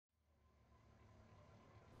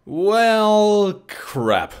Well,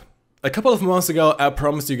 crap. A couple of months ago I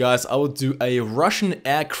promised you guys I would do a Russian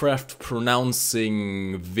aircraft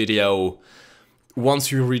pronouncing video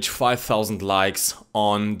once we reach 5,000 likes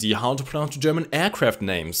on the how to pronounce German aircraft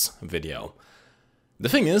names video. The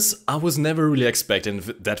thing is, I was never really expecting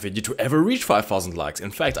that video to ever reach 5,000 likes. In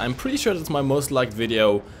fact, I'm pretty sure that's my most liked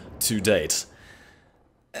video to date.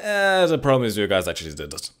 The problem is you guys actually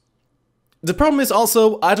did it. The problem is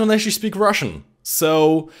also, I don't actually speak Russian.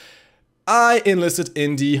 So, I enlisted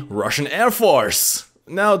in the Russian Air Force.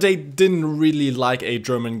 Now, they didn't really like a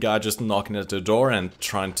German guy just knocking at the door and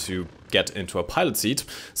trying to get into a pilot seat,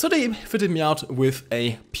 so they fitted me out with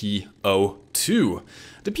a PO2.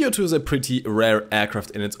 The PO2 is a pretty rare aircraft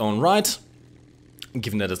in its own right,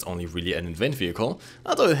 given that it's only really an event vehicle,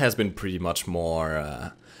 although it has been pretty much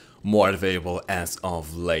more available as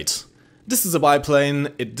of late. This is a biplane,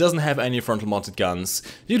 it doesn't have any frontal mounted guns.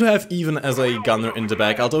 You do have even as a gunner in the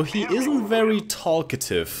back, although he isn't very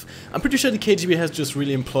talkative. I'm pretty sure the KGB has just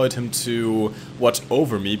really employed him to watch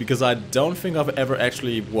over me, because I don't think I've ever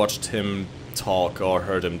actually watched him talk or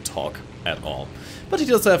heard him talk at all. But he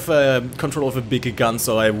does have control of a bigger gun,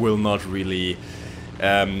 so I will not really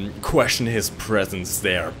question his presence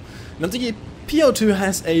there. Now the PO2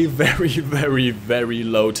 has a very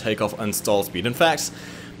low takeoff and stall speed. In fact,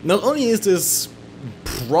 not only is this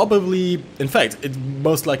probably, in fact, it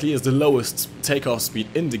most likely is the lowest takeoff speed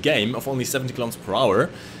in the game of only 70 km per hour,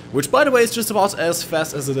 which by the way is just about as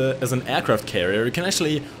fast as an aircraft carrier. You can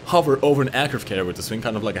actually hover over an aircraft carrier with this thing,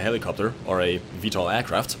 kind of like a helicopter or a VTOL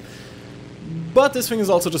aircraft. But this thing is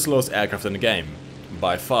also the slowest aircraft in the game,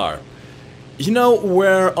 by far. You know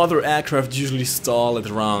where other aircraft usually stall at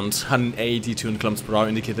around 180, 200 km per hour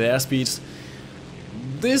indicated airspeed?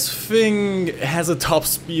 This thing has a top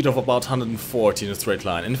speed of about 140 in a straight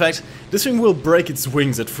line. In fact, this thing will break its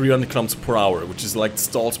wings at 300 km per hour, which is like the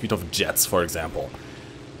stall speed of jets, for example.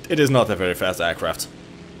 It is not a very fast aircraft.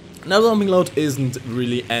 Now, the bombing load isn't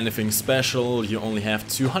really anything special. You only have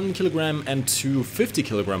 200 kg and 250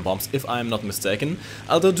 kg bombs, if I'm not mistaken.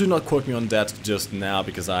 Although do not quote me on that just now,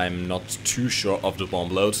 because I'm not too sure of the bomb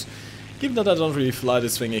load. Given that I don't really fly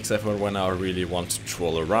this thing except for when I really want to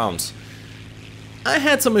troll around. I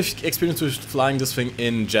had some experience with flying this thing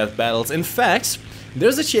in jet battles. In fact,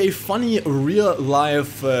 there's actually a funny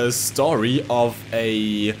real-life story of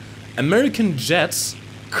a American jet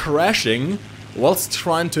crashing whilst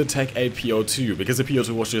trying to attack a PO2, because the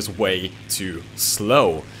PO2 was just way too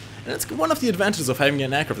slow. And it's one of the advantages of having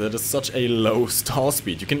an aircraft that has such a low stall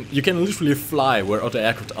speed. You can literally fly where other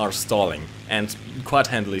aircraft are stalling, and quite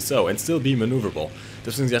handily so, and still be maneuverable.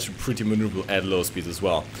 This thing's actually pretty maneuverable at low speed as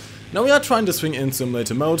well. Now we are trying this thing in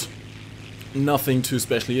simulator mode. Nothing too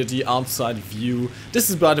special here. The outside view. This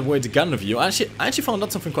is, by the way, the gunner view. I actually found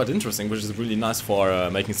out something quite interesting, which is really nice for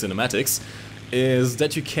making cinematics, is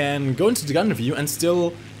that you can go into the gunner view and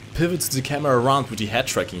still pivot the camera around with the head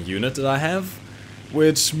tracking unit that I have,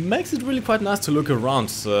 which makes it really quite nice to look around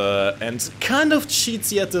and kind of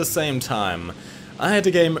cheatsy at the same time. I had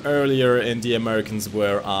a game earlier in the Americans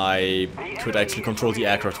where I could actually control the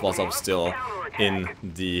aircraft whilst I was still in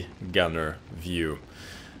the gunner view.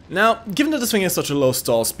 Now, given that this thing has such a low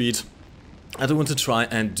stall speed, I do want to try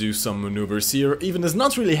and do some maneuvers here. Even is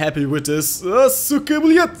not really happy with this.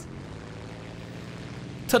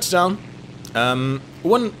 Touchdown.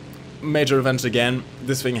 One major event again,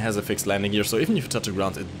 this thing has a fixed landing gear, so even if you touch the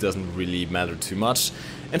ground it doesn't really matter too much.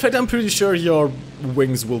 In fact, I'm pretty sure your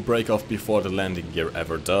wings will break off before the landing gear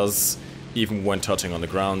ever does, even when touching on the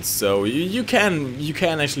ground, so you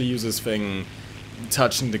can actually use this thing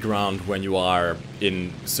touching the ground when you are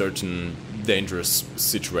in certain dangerous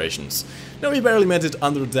situations. Now, we barely made it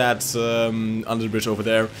under that, under the bridge over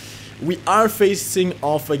there. We are facing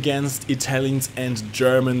off against Italians and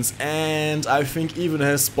Germans, and I think even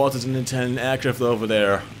has spotted an Italian aircraft over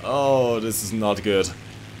there. Oh, this is not good.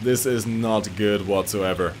 This is not good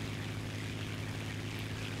whatsoever.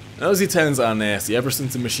 Those Italians are nasty. Ever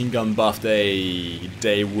since the machine gun buff, they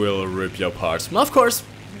will rip you apart. Now, of course,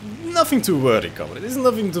 nothing to worry, comrade. There's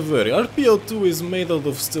nothing to worry. Our PO2 is made out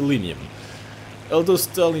of stellinium. Although was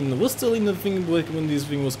Stalin a thing back when this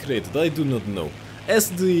thing was created? I do not know.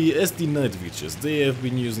 As the night witches, they have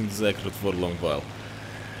been using this aircraft for a long while.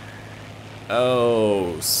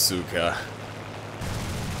 Oh, suka.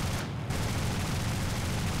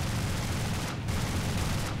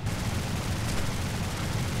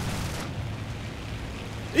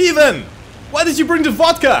 Even! Why did you bring the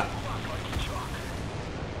vodka?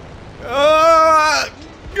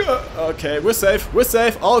 Okay, we're safe, we're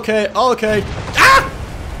safe. Okay, okay. Ah!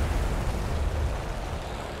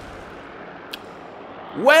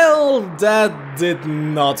 Well, that did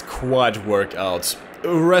not quite work out.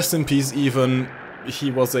 Rest in peace, even.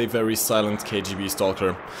 He was a very silent KGB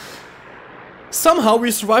stalker. Somehow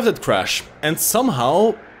we survived that crash, and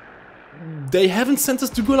somehow they haven't sent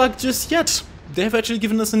us to Gulag just yet. They have actually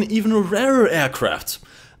given us an even rarer aircraft.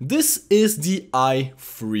 This is the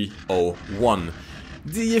I-301,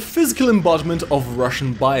 the physical embodiment of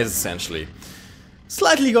Russian bias, essentially.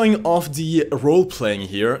 Slightly going off the role-playing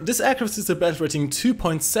here, this aircraft is a battle rating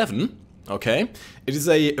 2.7, okay? It is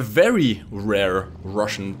a very rare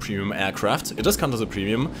Russian premium aircraft. It does count as a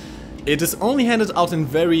premium. It is only handed out in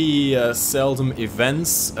very seldom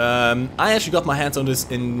events. I actually got my hands on this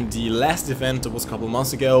in the last event that was a couple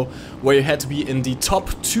months ago, where you had to be in the top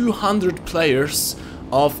 200 players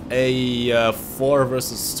of a 4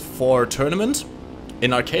 versus 4 tournament,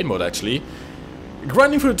 in arcade mode actually.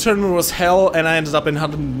 Grinding for the tournament was hell, and I ended up in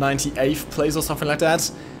 198th place or something like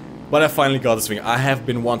that. But I finally got this thing. I have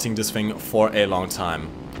been wanting this thing for a long time.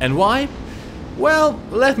 And why? Well,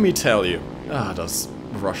 let me tell you. Those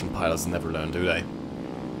Russian pilots never learn, do they?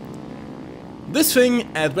 This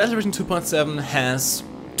thing at battle rating 2.7 has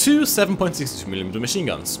two 7.62mm machine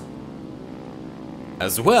guns,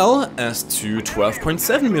 as well as two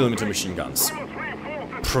 12.7mm machine guns.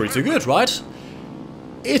 Pretty good, right?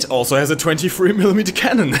 It also has a 23mm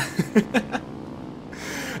cannon.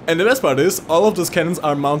 And the best part is, all of those cannons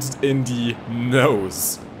are mounted in the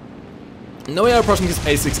nose. No way I'm approaching this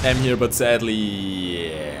A6M here, but sadly,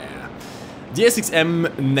 yeah. The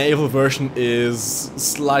A6M naval version is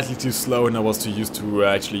slightly too slow, and I was too used to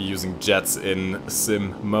actually using jets in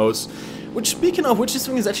sim mode. Which, speaking of which, this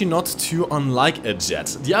thing is actually not too unlike a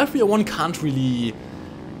jet. The I-301 can't really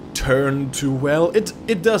turn too well.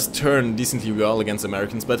 It does turn decently well against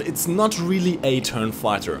Americans, but it's not really a turn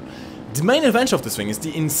fighter. The main advantage of this thing is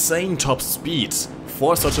the insane top speed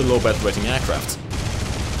for such a low battle rating aircraft.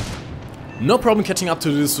 No problem catching up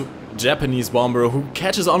to this Japanese bomber who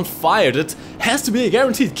catches on fire. That has to be a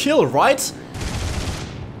guaranteed kill, right?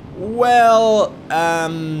 Well,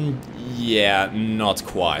 yeah, not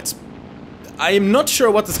quite. I am not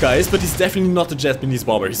sure what this guy is, but he's definitely not a Japanese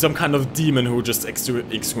bomber. He's some kind of demon who just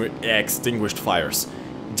extinguished fires.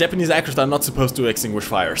 Japanese aircraft are not supposed to extinguish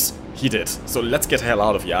fires. He did. So let's get the hell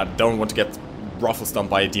out of here. I don't want to get ruffle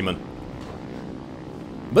stomped by a demon.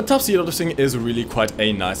 But top speed of this thing is really quite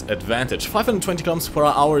a nice advantage. 520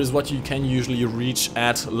 km/h is what you can usually reach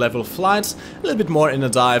at level flight. A little bit more in a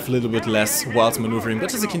dive, a little bit less whilst maneuvering,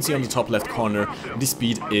 but as you can see on the top left corner, the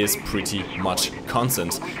speed is pretty much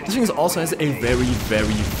constant. This thing also has a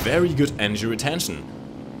very good engine retention,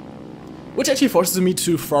 which actually forces me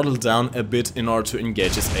to throttle down a bit in order to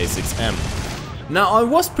engage this A6M. Now, I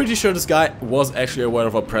was pretty sure this guy was actually aware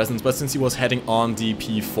of our presence, but since he was heading on the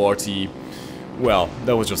P40, well,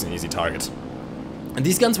 that was just an easy target. And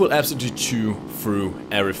these guns will absolutely chew through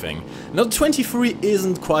everything. Now, the 23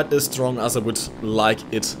 isn't quite as strong as I would like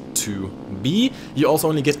it to be. You also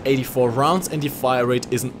only get 84 rounds, and the fire rate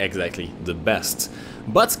isn't exactly the best.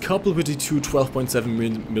 But coupled with the two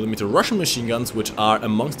 12.7mm Russian machine guns, which are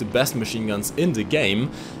amongst the best machine guns in the game,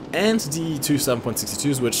 and the two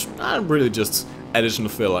 7.62s, which are really just additional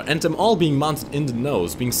filler, and them all being mounted in the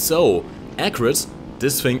nose, being so accurate,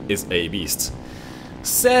 this thing is a beast.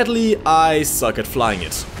 Sadly, I suck at flying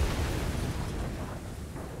it.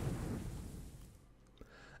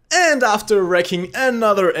 And after wrecking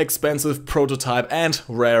another expensive prototype and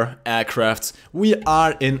rare aircraft, we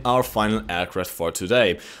are in our final aircraft for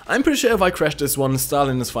today. I'm pretty sure if I crash this one,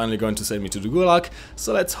 Stalin is finally going to send me to the Gulag,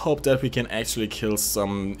 so let's hope that we can actually kill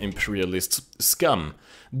some imperialist scum.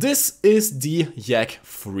 This is the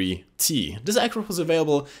Yak-3T. This aircraft was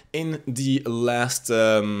available in the last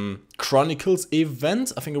Chronicles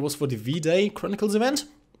event. I think it was for the V-Day Chronicles event.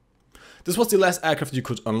 This was the last aircraft you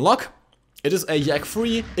could unlock. It is a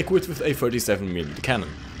Yak-3 equipped with a 37mm cannon.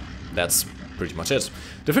 That's pretty much it.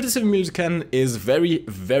 The 37mm cannon is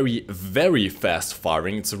very fast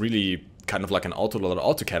firing. It's really kind of like an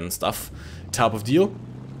autocannon stuff type of deal.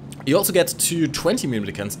 You also get two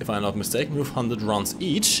 20mm cannons, if I'm not mistaken, with 100 rounds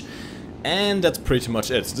each. And that's pretty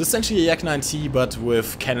much it. This is essentially a Yak-9T, but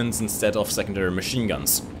with cannons instead of secondary machine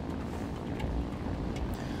guns.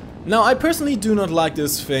 Now, I personally do not like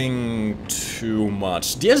this thing too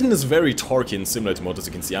much. The engine is very torquey in simulator mode, as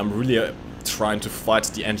you can see. I'm really trying to fight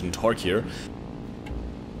the engine torque here.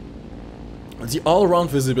 The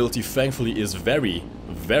all-around visibility, thankfully, is very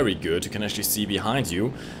good. You can actually see behind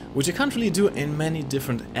you, which you can't really do in many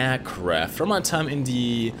different aircraft. From my time in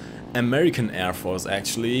the American Air Force,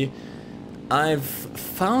 actually, I've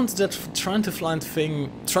found that trying to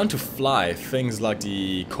fly things like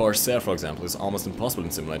the Corsair, for example, is almost impossible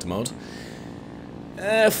in simulator mode.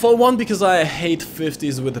 For one, because I hate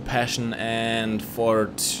 50s with a passion, and for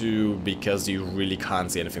two, because you really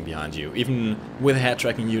can't see anything behind you. Even with a head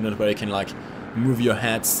tracking unit where you can like move your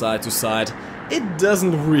head side to side, it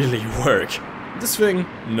doesn't really work. This thing,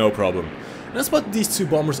 no problem. And I spotted these two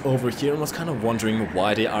bombers over here and was kind of wondering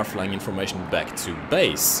why they are flying information back to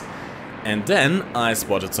base. And then I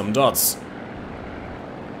spotted some dots.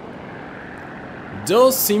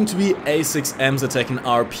 Those seem to be A6Ms attacking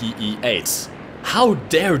our PE-8. How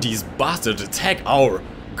dare these bastards attack our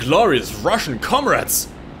glorious Russian comrades!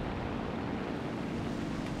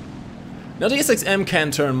 Now the A6M can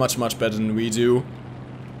turn much better than we do,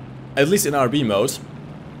 at least in RB mode.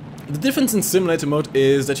 The difference in simulator mode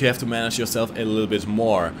is that you have to manage yourself a little bit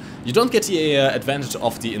more. You don't get the advantage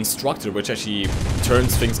of the instructor, which actually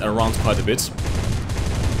turns things around quite a bit,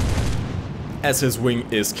 as his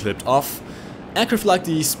wing is clipped off. Aircraft like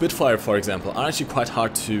the Spitfire, for example, are actually quite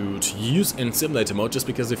hard to use in simulator mode, just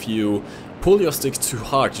because if you pull your sticks too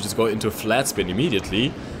hard, you just go into a flat spin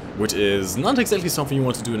immediately, which is not exactly something you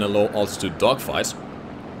want to do in a low altitude dogfight.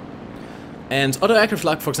 And other aircraft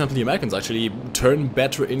like, for example, the Americans actually turn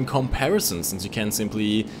better in comparison, since you can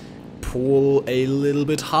simply pull a little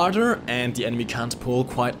bit harder and the enemy can't pull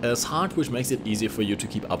quite as hard, which makes it easier for you to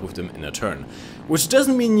keep up with them in a turn. Which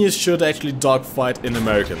doesn't mean you should actually dogfight in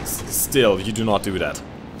Americans. Still, you do not do that.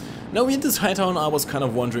 Now in this hightown I was kind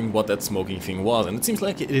of wondering what that smoking thing was, and it seems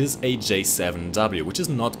like it is a J7W, which is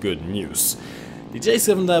not good news. The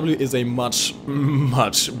J7W is a much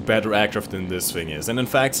better aircraft than this thing is, and in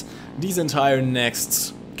fact, these entire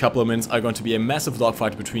next couple of minutes are going to be a massive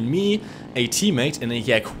dogfight between me, a teammate in a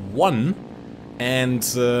Yak-1, and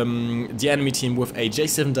the enemy team with a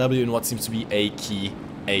J7W and what seems to be a Key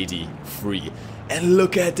 83. And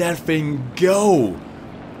look at that thing go!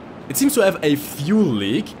 It seems to have a fuel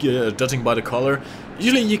leak, judging by the color.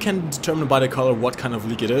 Usually you can determine by the color what kind of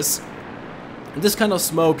leak it is. This kind of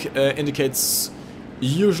smoke indicates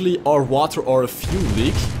usually or water or a fuel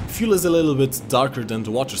leak. Fuel is a little bit darker than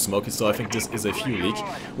the water smoke, so I think this is a fuel leak.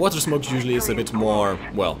 Water smoke usually is a bit more,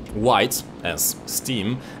 well, white, as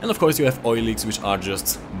steam. And of course you have oil leaks, which are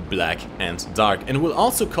just black and dark, and will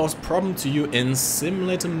also cause problem to you in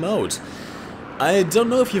simulator mode. I don't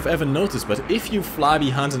know if you've ever noticed, but if you fly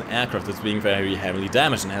behind an aircraft that's being very heavily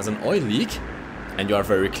damaged and has an oil leak, and you are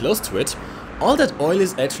very close to it, all that oil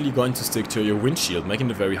is actually going to stick to your windshield, making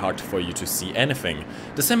it very hard for you to see anything.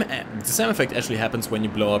 The same effect actually happens when you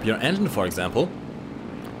blow up your engine, for example,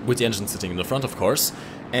 with the engine sitting in the front, of course,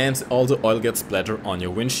 and all the oil gets splattered on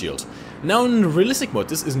your windshield. Now in realistic mode,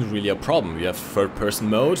 this isn't really a problem. You have third-person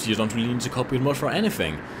mode, you don't really need to cockpit mode for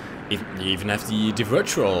anything. You even have the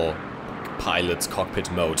virtual pilot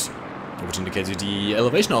cockpit mode, which indicates you the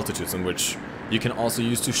elevation altitudes in which you can also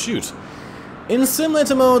use to shoot. In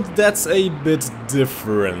simulator mode, that's a bit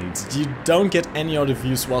different. You don't get any other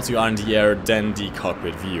views whilst you are in the air than the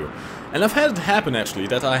cockpit view. And I've had it happen actually,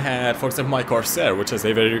 that I had, for example, my Corsair, which has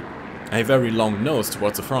a very long nose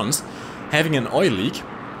towards the front, having an oil leak,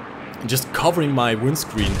 just covering my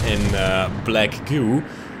windscreen in black goo,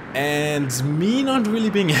 and me not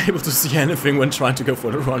really being able to see anything when trying to go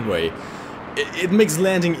for the runway. It makes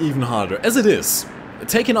landing even harder, as it is.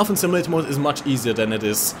 Taking off in simulator mode is much easier than it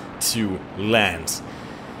is to land.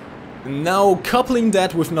 Now, coupling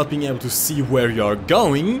that with not being able to see where you're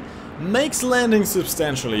going makes landing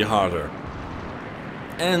substantially harder.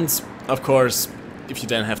 And, of course, if you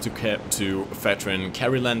then have to factor in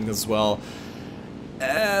carry landing as well,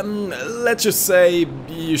 let's just say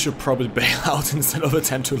you should probably bail out instead of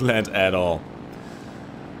attempt to land at all.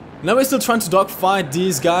 Now we're still trying to dogfight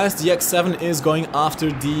these guys. The X7 is going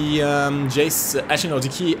after the the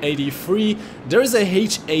Key 83. There is a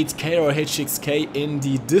H8K or H6K in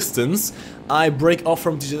the distance. I break off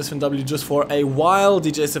from the J7W just for a while.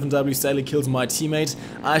 The J7W sadly kills my teammate.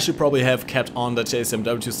 I should probably have kept on the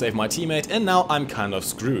J7W to save my teammate, and now I'm kind of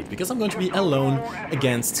screwed, because I'm going to be alone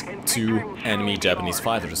against two enemy Japanese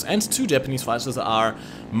fighters. And two Japanese fighters are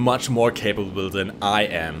much more capable than I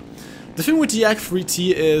am. The thing with the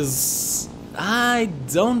Yak-3T is, I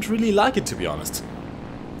don't really like it, to be honest.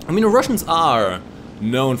 I mean, the Russians are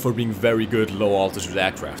known for being very good low-altitude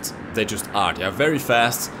aircraft. They just are. They are very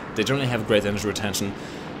fast, they generally have great energy retention,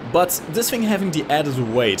 but this thing having the added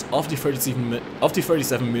weight of the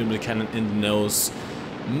 37mm cannon in the nose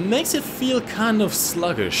makes it feel kind of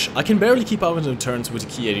sluggish. I can barely keep up in the turns with the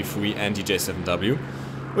Key 83 and the J7W,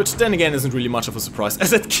 which then again isn't really much of a surprise, as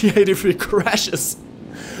that Key 83 crashes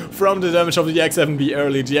from the damage of the X7B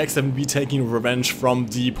early, the X7B taking revenge from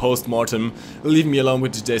the post-mortem, leaving me alone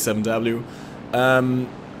with the J7W.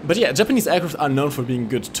 But yeah, Japanese aircraft are known for being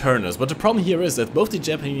good turners, but the problem here is that both the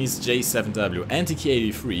Japanese J7W and the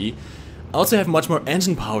K83 also have much more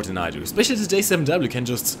engine power than I do. Especially the J7W can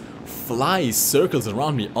just fly circles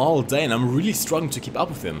around me all day, and I'm really struggling to keep up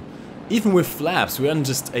with him. Even with flaps, we are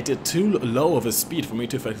just at too low of a speed for me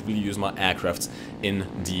to effectively use my aircraft in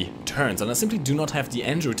the turns, and I simply do not have the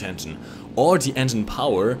engine retention or the engine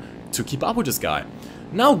power to keep up with this guy.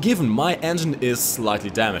 Now, given my engine is slightly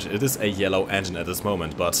damaged, it is a yellow engine at this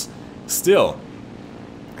moment, but still,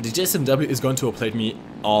 the J7W is going to outplay me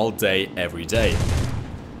all day, every day.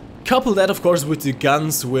 Couple that, of course, with the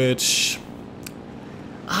guns, which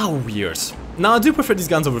are weird. Now, I do prefer these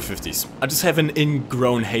guns over 50s. I just have an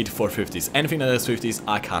ingrown hate for 50s. Anything that has 50s,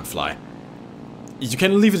 I can't fly. You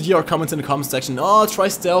can leave it your comments in the comment section. Oh, try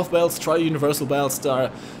stealth belts, try universal belts,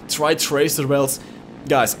 try tracer belts.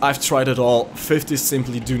 Guys, I've tried it all. 50s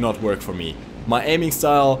simply do not work for me. My aiming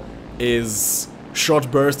style is short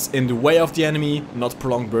bursts in the way of the enemy, not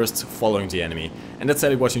prolonged bursts following the enemy. And that's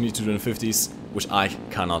exactly what you need to do in 50s, which I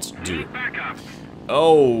cannot do.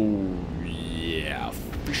 Oh, yeah,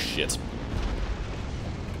 shit.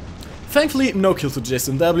 Thankfully, no kill to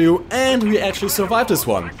J7W, and we actually survived this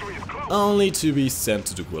one. Only to be sent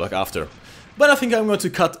to the gulag after. But I think I'm going to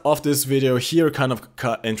cut off this video here, kind of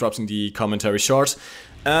interrupting the commentary short.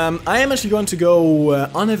 I am actually going to go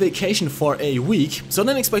on a vacation for a week, so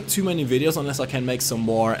don't expect too many videos unless I can make some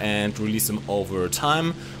more and release them over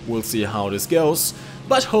time. We'll see how this goes.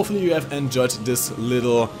 But hopefully you have enjoyed this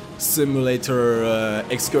little simulator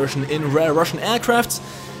excursion in rare Russian aircraft.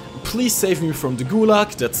 Please save me from the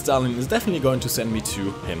gulag that Stalin is definitely going to send me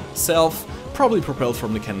to himself, probably propelled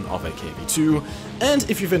from the cannon of a KV-2. And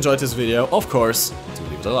if you've enjoyed this video, of course, do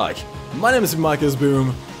leave it a like. My name is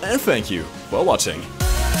MikeGoesBoom, and thank you for watching.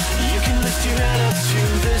 You can lift your head up to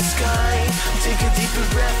the sky, take a deeper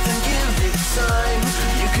breath and give it time.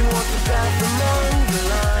 You can walk the path among the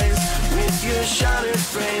lines with your shattered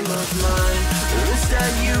frame of mind. Or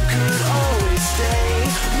instead you could always stay.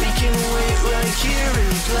 We can wait right here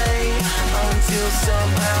and play until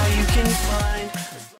somehow you can find